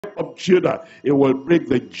of Judah. It will break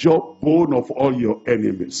the jawbone of all your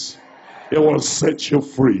enemies. It will set you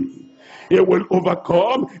free. It will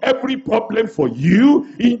overcome every problem for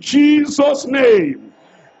you in Jesus' name.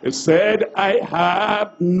 It said, I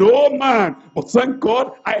have no man, but thank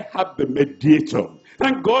God I have the mediator.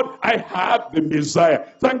 Thank God I have the Messiah.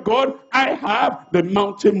 Thank God I have the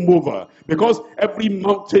mountain mover. Because every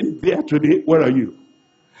mountain there today, where are you?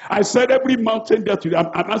 I said every mountain there today,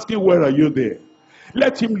 I'm asking, where are you there?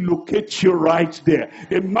 Let him locate you right there.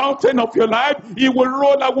 The mountain of your life, he will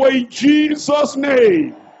roll away in Jesus'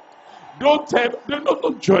 name. Don't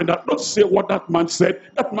join that. Don't say what that man said.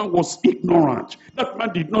 That man was ignorant. That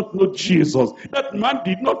man did not know Jesus. That man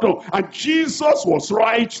did not know. And Jesus was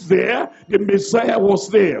right there. The Messiah was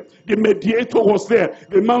there. The mediator was there.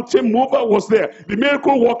 The mountain mover was there. The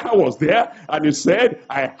miracle worker was there. And he said,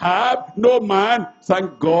 I have no man.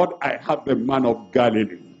 Thank God I have the man of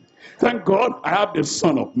Galilee. Thank God I have the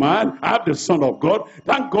Son of Man. I have the Son of God.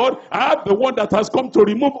 Thank God I have the one that has come to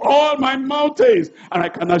remove all my mountains. And I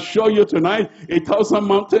can assure you tonight, 1,000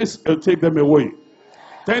 mountains, he'll take them away.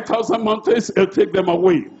 10,000 mountains, he'll take them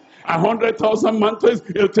away. 100,000 mountains,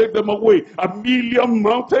 he'll take them away. 1,000,000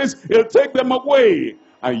 mountains, he'll take them away.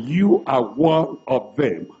 And you are one of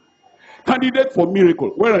them. Candidate for miracle,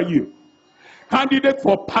 where are you? Candidate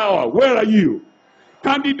for power, where are you?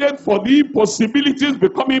 Candidate for the impossibilities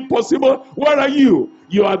becoming possible, where are you?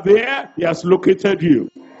 You are there, he has located you.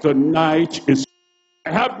 Tonight is,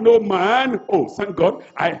 I have no man. Oh, thank God,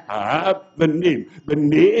 I have the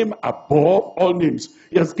name above all names.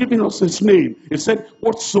 He has given us his name. He said,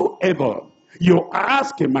 whatsoever you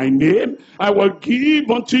ask in my name, I will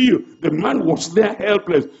give unto you. The man was there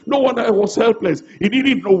helpless. No wonder he was helpless. He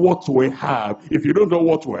didn't know what we have. If you don't know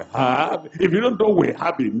what we have, if you don't know we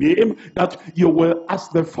have a name, that you will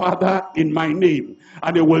ask the Father in my name,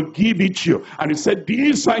 and he will give it you. And he said,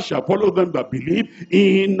 these signs shall follow them that believe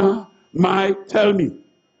in my, tell me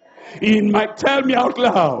out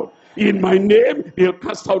loud. In my name, they'll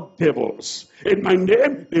cast out devils. In my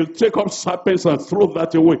name, they'll take up serpents and throw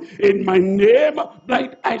that away. In my name,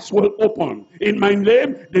 blind eyes will open. In my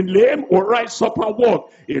name, the lame will rise up and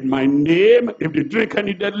walk. In my name, if they drink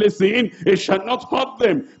any deadly thing, it shall not hurt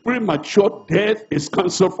them. Premature death is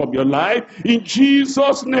cancelled from your life in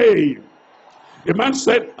Jesus' name. The man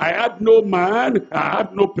said, I have no man, I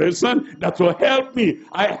have no person that will help me.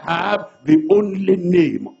 I have the only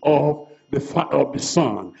name of the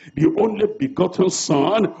Son, the only begotten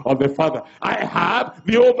Son of the Father. I have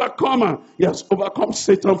the overcomer. He has overcome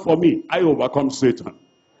Satan for me. I overcome Satan.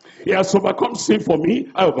 He has overcome sin for me.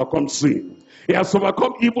 I overcome sin. He has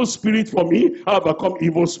overcome evil spirit for me. I overcome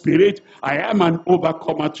evil spirit. I am an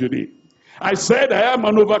overcomer today. I said, I am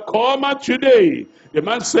an overcomer today. The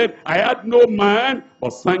man said, I had no man,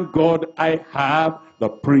 but thank God I have the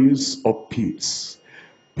Prince of Peace.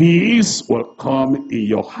 Peace will come in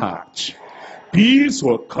your heart. Peace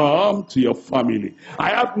will come to your family.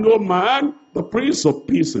 I have no man, the Prince of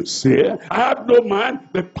Peace is here. I have no man,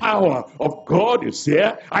 the power of God is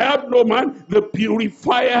here. I have no man, the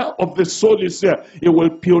purifier of the soul is here. It will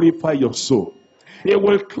purify your soul. It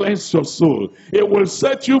will cleanse your soul. It will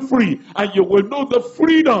set you free. And you will know the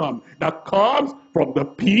freedom that comes from the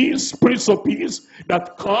peace, Prince of Peace,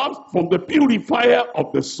 that comes from the purifier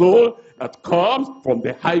of the soul, that comes from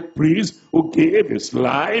the high priest who gave his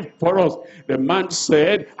life for us. The man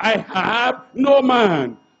said, I have no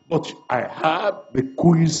man, but I have the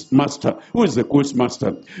quiz master. Who is the quiz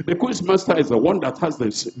master? The quiz master is the one that has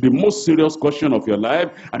the most serious question of your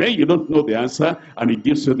life, and then you don't know the answer, and he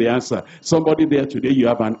gives you the answer. Somebody there today, you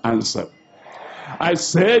have an answer. I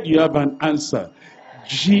said you have an answer.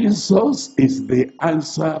 Jesus is the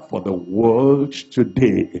answer for the world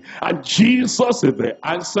today. And Jesus is the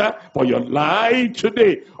answer for your life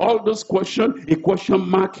today. All those questions, a question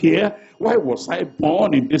mark here. Why was I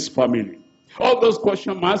born in this family? All those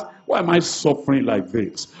question marks, why am I suffering like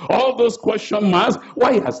this? All those question marks,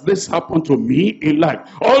 why has this happened to me in life?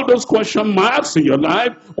 All those question marks in your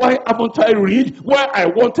life, why haven't I reached where I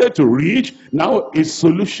wanted to reach? Now a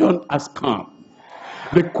solution has come.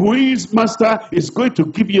 The quiz master is going to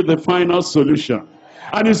give you the final solution.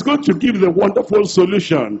 And he's going to give you the wonderful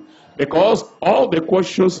solution. Because all the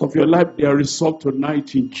questions of your life, they are resolved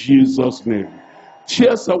tonight in Jesus' name.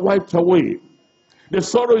 Tears are wiped away. The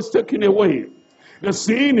sorrow is taken away. The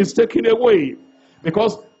sin is taken away.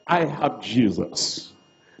 Because I have Jesus.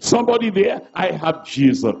 Somebody there, I have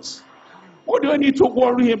Jesus. What do I need to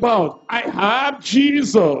worry about? I have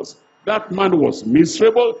Jesus. That man was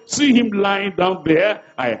miserable. See him lying down there.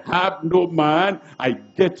 I have no man. I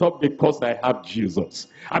get up because I have Jesus.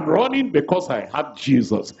 I'm running because I have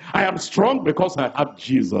Jesus. I am strong because I have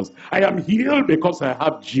Jesus. I am healed because I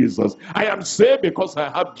have Jesus. I am saved because I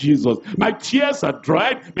have Jesus. My tears are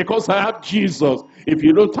dried because I have Jesus. If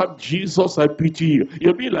you don't have Jesus, I pity you.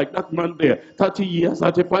 You'll be like that man there. 30 years,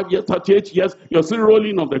 35 years, 38 years. You're still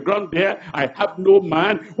rolling on the ground there. I have no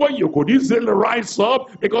man. When you could easily rise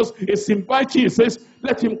up because it's inviting. It says,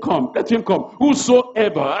 let him come. Let him come.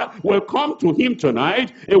 Whosoever will come to him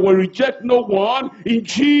tonight, it will reject no one in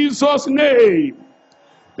Jesus' name.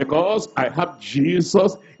 Because I have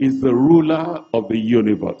Jesus is the ruler of the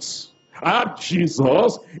universe. I have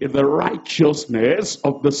Jesus is the righteousness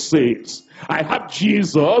of the saints. I have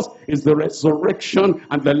Jesus is the resurrection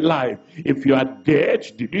and the life. If you are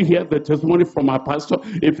dead, did you hear the testimony from our pastor?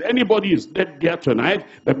 If anybody is dead there tonight,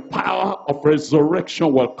 the power of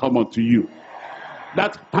resurrection will come unto you.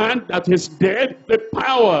 That hand that is dead, the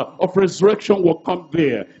power of resurrection will come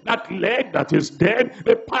there. That leg that is dead,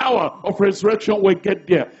 the power of resurrection will get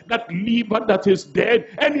there. That liver that is dead,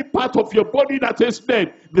 any part of your body that is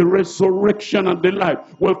dead, the resurrection and the life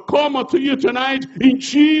will come unto you tonight in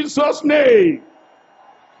Jesus' name.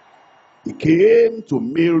 He came to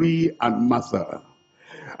Mary and Martha.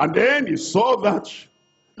 And then he saw that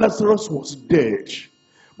Lazarus was dead,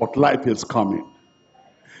 but life is coming.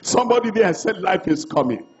 Somebody there said life is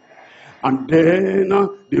coming. And then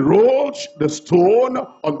they rolled the stone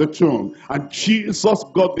on the tomb. And Jesus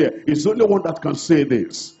got there. He's the only one that can say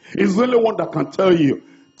this. He's the only one that can tell you,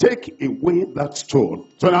 take away that stone.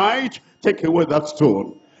 Tonight, take away that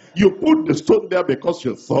stone. You put the stone there because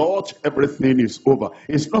you thought everything is over.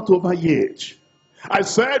 It's not over yet. I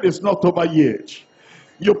said it's not over yet.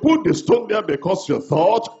 You put the stone there because you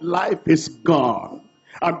thought life is gone.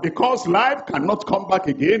 And because life cannot come back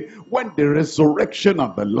again, when the resurrection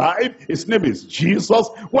and the life, his name is Jesus,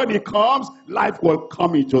 when he comes, life will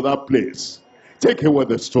come into that place. Take away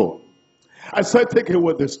the stone. I said, take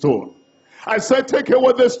away the stone. I said, take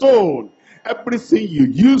away the stone. Everything you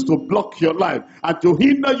use to block your life and to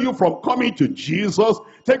hinder you from coming to Jesus,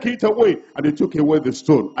 take it away. And they took away the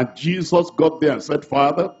stone. And Jesus got there and said,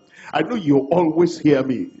 Father, I know you always hear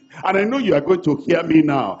me. And I know you are going to hear me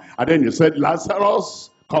now. And then he said, Lazarus,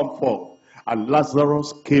 come forth. And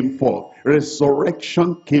Lazarus came forth.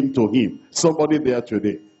 Resurrection came to him. Somebody there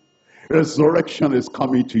today. Resurrection is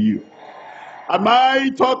coming to you. Am I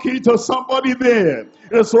talking to somebody there?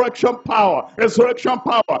 Resurrection power. Resurrection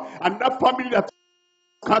power. And that family that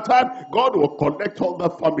scattered, God will connect all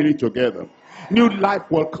that family together. New life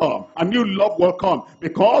will come. A new love will come.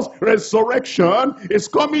 Because resurrection is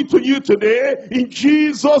coming to you today in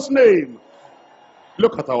Jesus' name.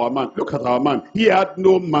 Look at our man. Look at our man. He had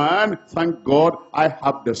no man. Thank God I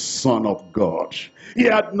have the Son of God. He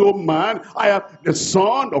had no man. I have the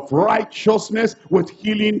Son of righteousness with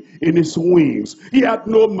healing in his wings. He had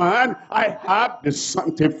no man. I have the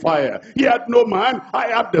sanctifier. He had no man. I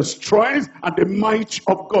have the strength and the might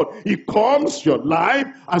of God. He comes to your life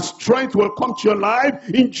and strength will come to your life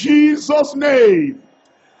in Jesus' name.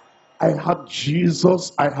 I have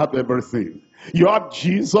Jesus. I have everything. You have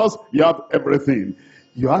Jesus, you have everything.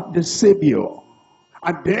 You have the Savior.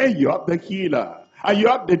 And then you have the healer. And you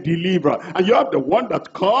have the deliverer. And you have the one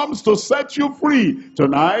that comes to set you free.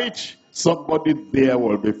 Tonight, somebody there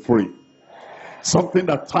will be free. Something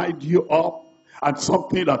that tied you up. And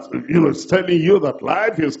something that is telling you that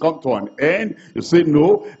life has come to an end. You say,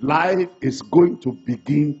 no, life is going to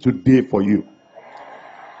begin today for you.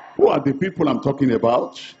 Who are the people I'm talking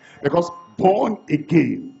about? Because born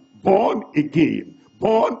again. Born again.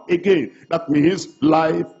 Born again. That means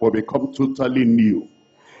life will become totally new.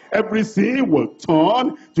 Everything will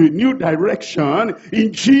turn to a new direction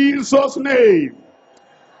in Jesus' name.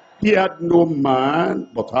 He had no man,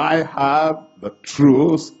 but I have the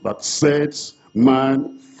truth that sets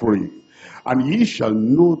man free. And ye shall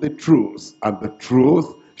know the truth, and the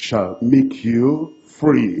truth shall make you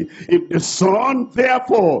free. If the Son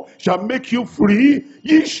therefore shall make you free,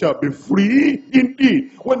 ye shall be free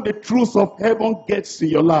indeed. When the truth of heaven gets in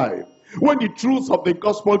your life, when the truth of the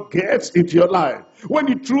gospel gets into your life, when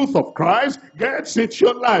the truth of Christ gets into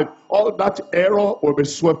your life, all that error will be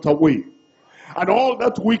swept away. And all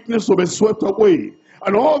that weakness will be swept away.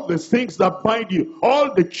 And all the things that bind you,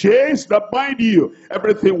 all the chains that bind you,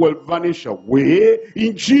 everything will vanish away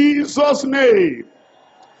in Jesus' name.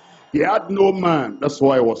 He had no man. That's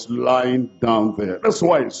why he was lying down there. That's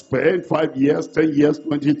why he spent 5 years, 10 years,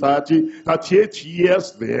 20, 30, 38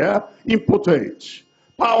 years there, impotent,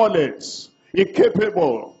 powerless,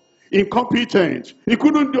 incapable. incompetent. He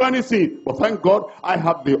couldn't do anything. But thank God, I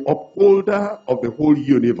have the upholder of the whole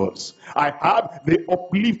universe. I have the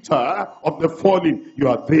uplifter of the fallen. You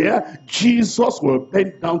are there. Jesus will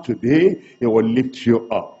bend down today. He will lift you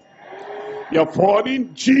up. You're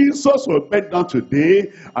falling, Jesus will bend down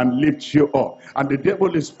today and lift you up. And the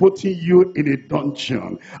devil is putting you in a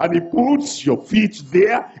dungeon. And he puts your feet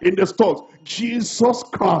there in the stocks. Jesus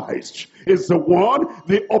Christ is the one,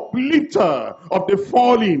 the uplifter of the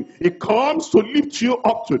fallen. He comes to lift you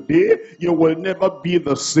up today. You will never be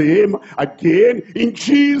the same again in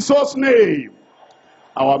Jesus' name.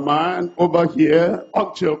 Our man over here,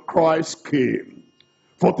 until Christ came.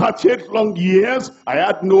 For 38 long years, I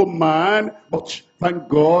had no man, but thank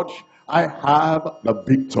God, I have the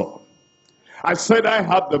victor. I said I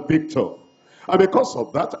have the victor. And because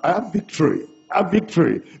of that, I have victory. I have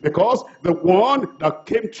victory. Because the one that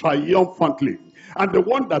came triumphantly, and the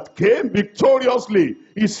one that came victoriously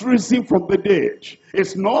is risen from the dead.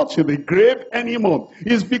 It's not in the grave anymore.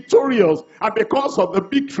 He's victorious. And because of the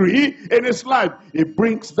victory in his life, he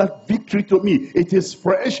brings that victory to me. It is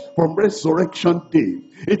fresh from resurrection day.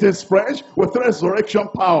 It is fresh with resurrection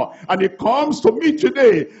power. And he comes to me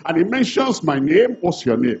today and he mentions my name. What's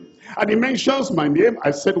your name? And he mentions my name.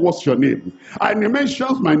 I said, what's your name? And he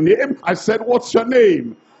mentions my name. I said, what's your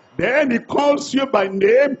name? Then he calls you by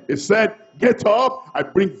name. He said, get up. I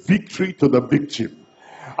bring victory to the victim.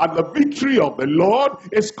 And the victory of the Lord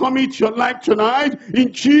is coming to your life tonight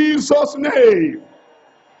in Jesus' name.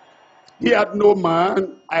 He had no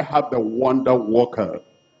man. I have the wonder worker.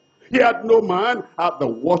 He had no man. I have the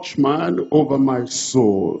watchman over my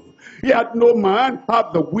soul. He had no man. I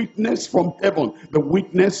have the witness from heaven, the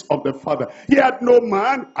witness of the Father. He had no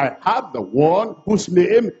man. I have the one whose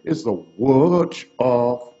name is the Word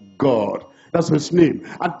of God. That's his name.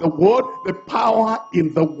 And the Word, the power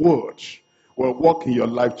in the Word will work in your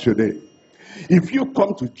life today. If you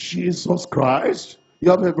come to Jesus Christ, you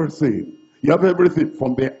have everything. You have everything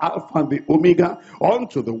from the Alpha and the Omega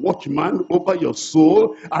onto the watchman over your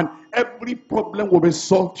soul, and every problem will be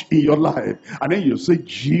solved in your life. And then you say,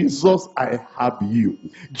 Jesus, I have you.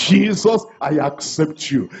 Jesus, I accept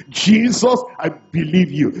you. Jesus, I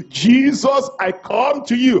believe you. Jesus, I come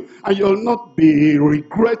to you. And you'll not be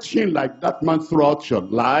regretting like that man throughout your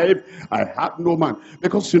life. I have no man.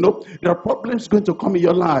 Because, there are problems going to come in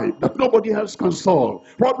your life that nobody else can solve.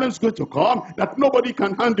 Problems going to come that nobody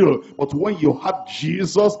can handle. But when you have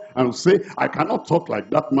Jesus and say, I cannot talk like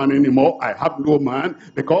that man anymore. I have no man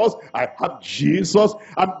because I have Jesus.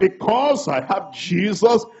 And because I have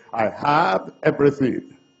Jesus, I have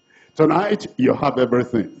everything. Tonight, you have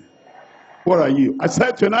everything. What are you? I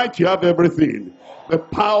said tonight, you have everything. The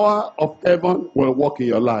power of heaven will work in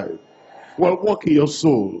your life. Will work in your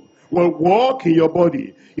soul. Will work in your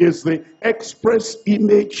body. It's the express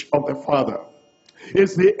image of the Father.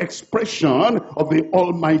 It's the expression of the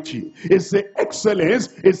Almighty. It's the excellence.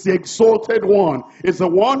 It's the exalted one. It's the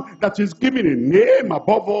one that is given a name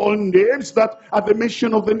above all names, that at the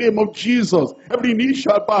mention of the name of Jesus, every knee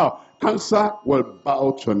shall bow. Cancer will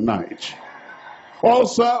bow tonight.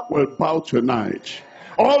 Ulcer will bow tonight.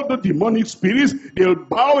 All the demonic spirits, they'll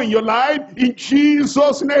bow in your life in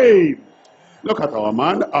Jesus' name. Look at our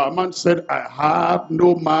man. Our man said, I have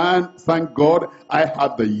no man. Thank God I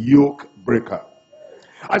have the yoke breaker.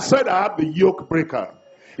 I said I have the yoke breaker.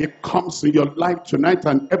 It comes in your life tonight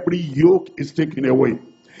and every yoke is taken away.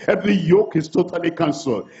 Every yoke is totally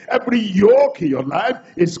cancelled. Every yoke in your life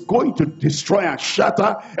is going to destroy and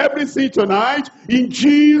shatter everything tonight in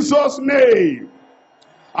Jesus' name.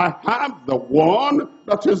 I have the one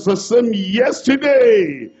that is the same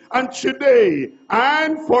yesterday and today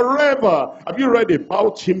and forever. Have you read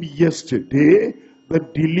about him yesterday? The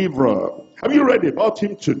deliverer. Have you read about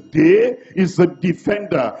him today? Is the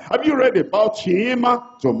defender. Have you read about him?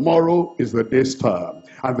 Tomorrow is the day star.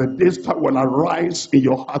 And the day star will arise in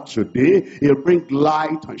your heart today. He'll bring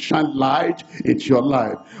light and shine light into your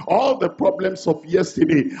life. All the problems of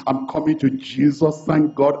yesterday, I'm coming to Jesus.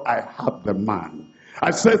 Thank God I have the man. I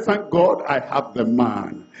said, thank God I have the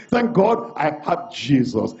man. Thank God I have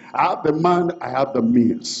Jesus. I have the man, I have the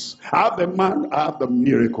means. I have the man, I have the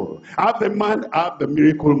miracle. I have the man, I have the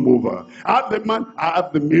miracle mover. I have the man, I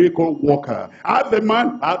have the miracle worker. I have the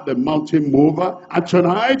man, I have the mountain mover. And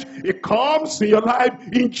tonight, it comes in your life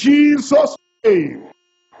in Jesus' name.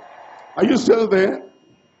 Are you still there?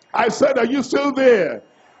 I said, are you still there?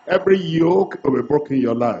 Every yoke will be broken in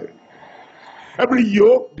your life. Every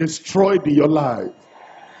yoke destroyed in your life.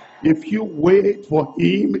 If you wait for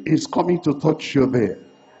him, he's coming to touch you there.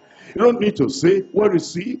 You don't need to say, where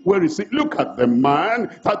is he? Where is he? Look at the man,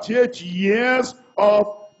 38 years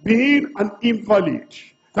of being an invalid.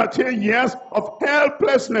 13 years of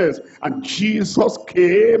helplessness. And Jesus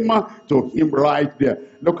came to him right there.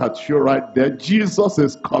 Look at you right there. Jesus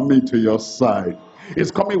is coming to your side.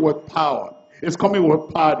 He's coming with power. It's coming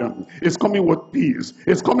with pardon. It's coming with peace.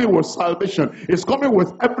 It's coming with salvation. It's coming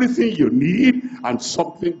with everything you need. And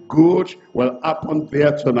something good will happen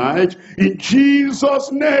there tonight. In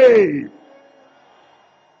Jesus' name.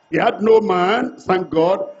 He had no man. Thank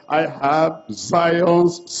God I have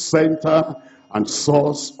Zion's center and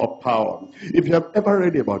source of power. If you have ever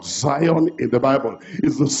read about Zion in the Bible,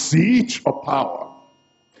 it's the seat of power.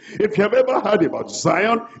 If you have ever heard about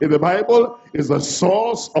Zion in the Bible, it's the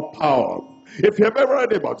source of power. If you have ever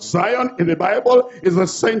read about Zion in the Bible, it's the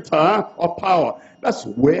center of power. That's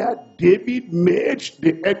where David made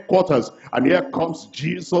the headquarters. And here comes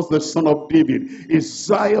Jesus, the son of David. It's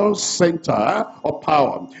Zion's center of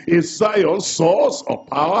power. It's Zion's source of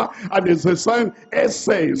power. And it's the Zion's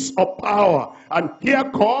essence of power. And here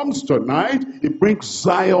comes tonight, it brings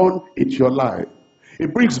Zion into your life.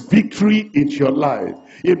 It brings victory into your life.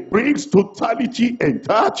 It brings totality,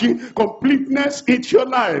 entirety, completeness into your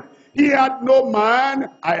life. He had no man,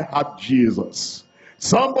 I have Jesus.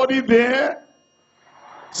 Somebody there,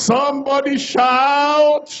 somebody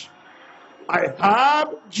shout, I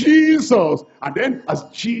have Jesus. And then as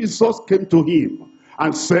Jesus came to him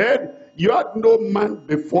and said, you had no man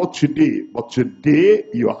before today, but today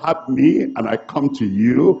you have me and I come to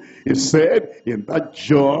you. He said in that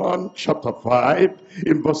John chapter 5,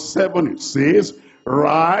 in verse 7 it says,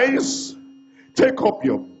 rise, take up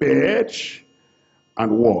your bed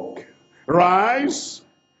and walk. Rise,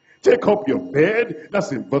 take up your bed.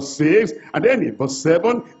 That's in verse 6. And then in verse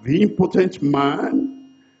 7, the impotent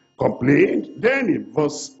man complained. Then in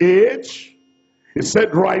verse 8, he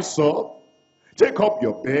said, rise up, take up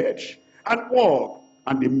your bed and walk.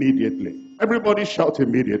 And immediately, everybody shout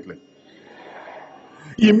immediately.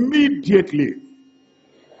 Immediately.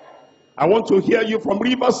 I want to hear you from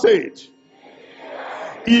Riverside.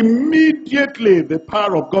 Immediately the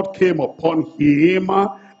power of God came upon him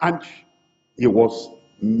and he was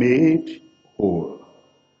made whole.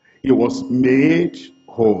 He was made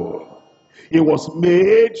whole. He was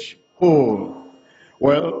made whole.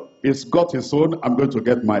 Well, he's got his own, I'm going to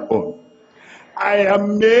get my own. I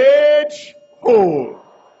am made whole.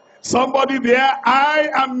 Somebody there, I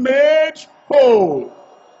am made whole.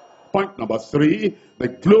 Point number 3, the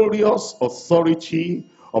glorious authority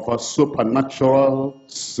of a supernatural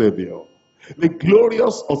Savior. The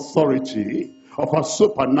glorious authority of a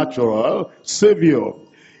supernatural Savior.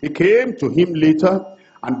 He came to him later,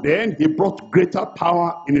 and then he brought greater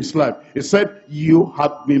power in his life. He said, you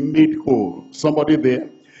have been made whole. Somebody there?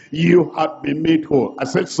 You have been made whole. I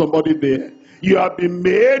said, somebody there? You have been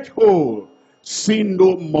made whole. Sin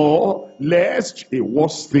no more, lest a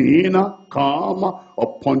worse thing come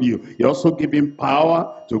upon you. He also gave him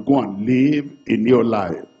power to go and live in your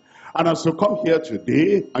life. And as you come here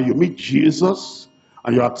today, and you meet Jesus,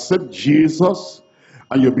 and you accept Jesus,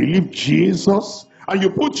 and you believe Jesus, and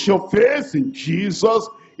you put your faith in Jesus,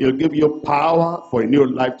 he'll give you power for a new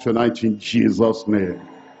life tonight in Jesus' name.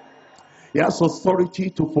 He has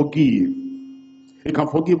authority to forgive. He can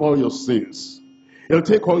forgive all your sins. He'll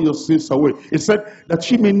take all your sins away. He said that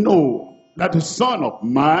you may know that the Son of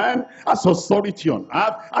Man has authority on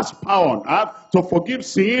earth, has power on earth to forgive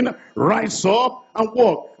sin, rise up and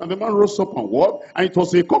walk. And the man rose up and walked, and it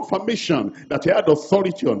was a confirmation that he had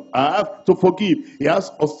authority on earth to forgive. He has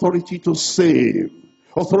authority to save.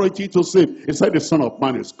 Authority to save. He said the Son of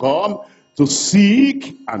Man is come to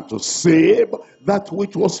seek and to save that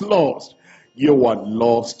which was lost. You were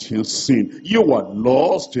lost in sin. You were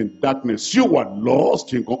lost in darkness. You were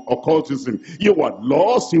lost in occultism. You were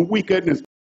lost in wickedness.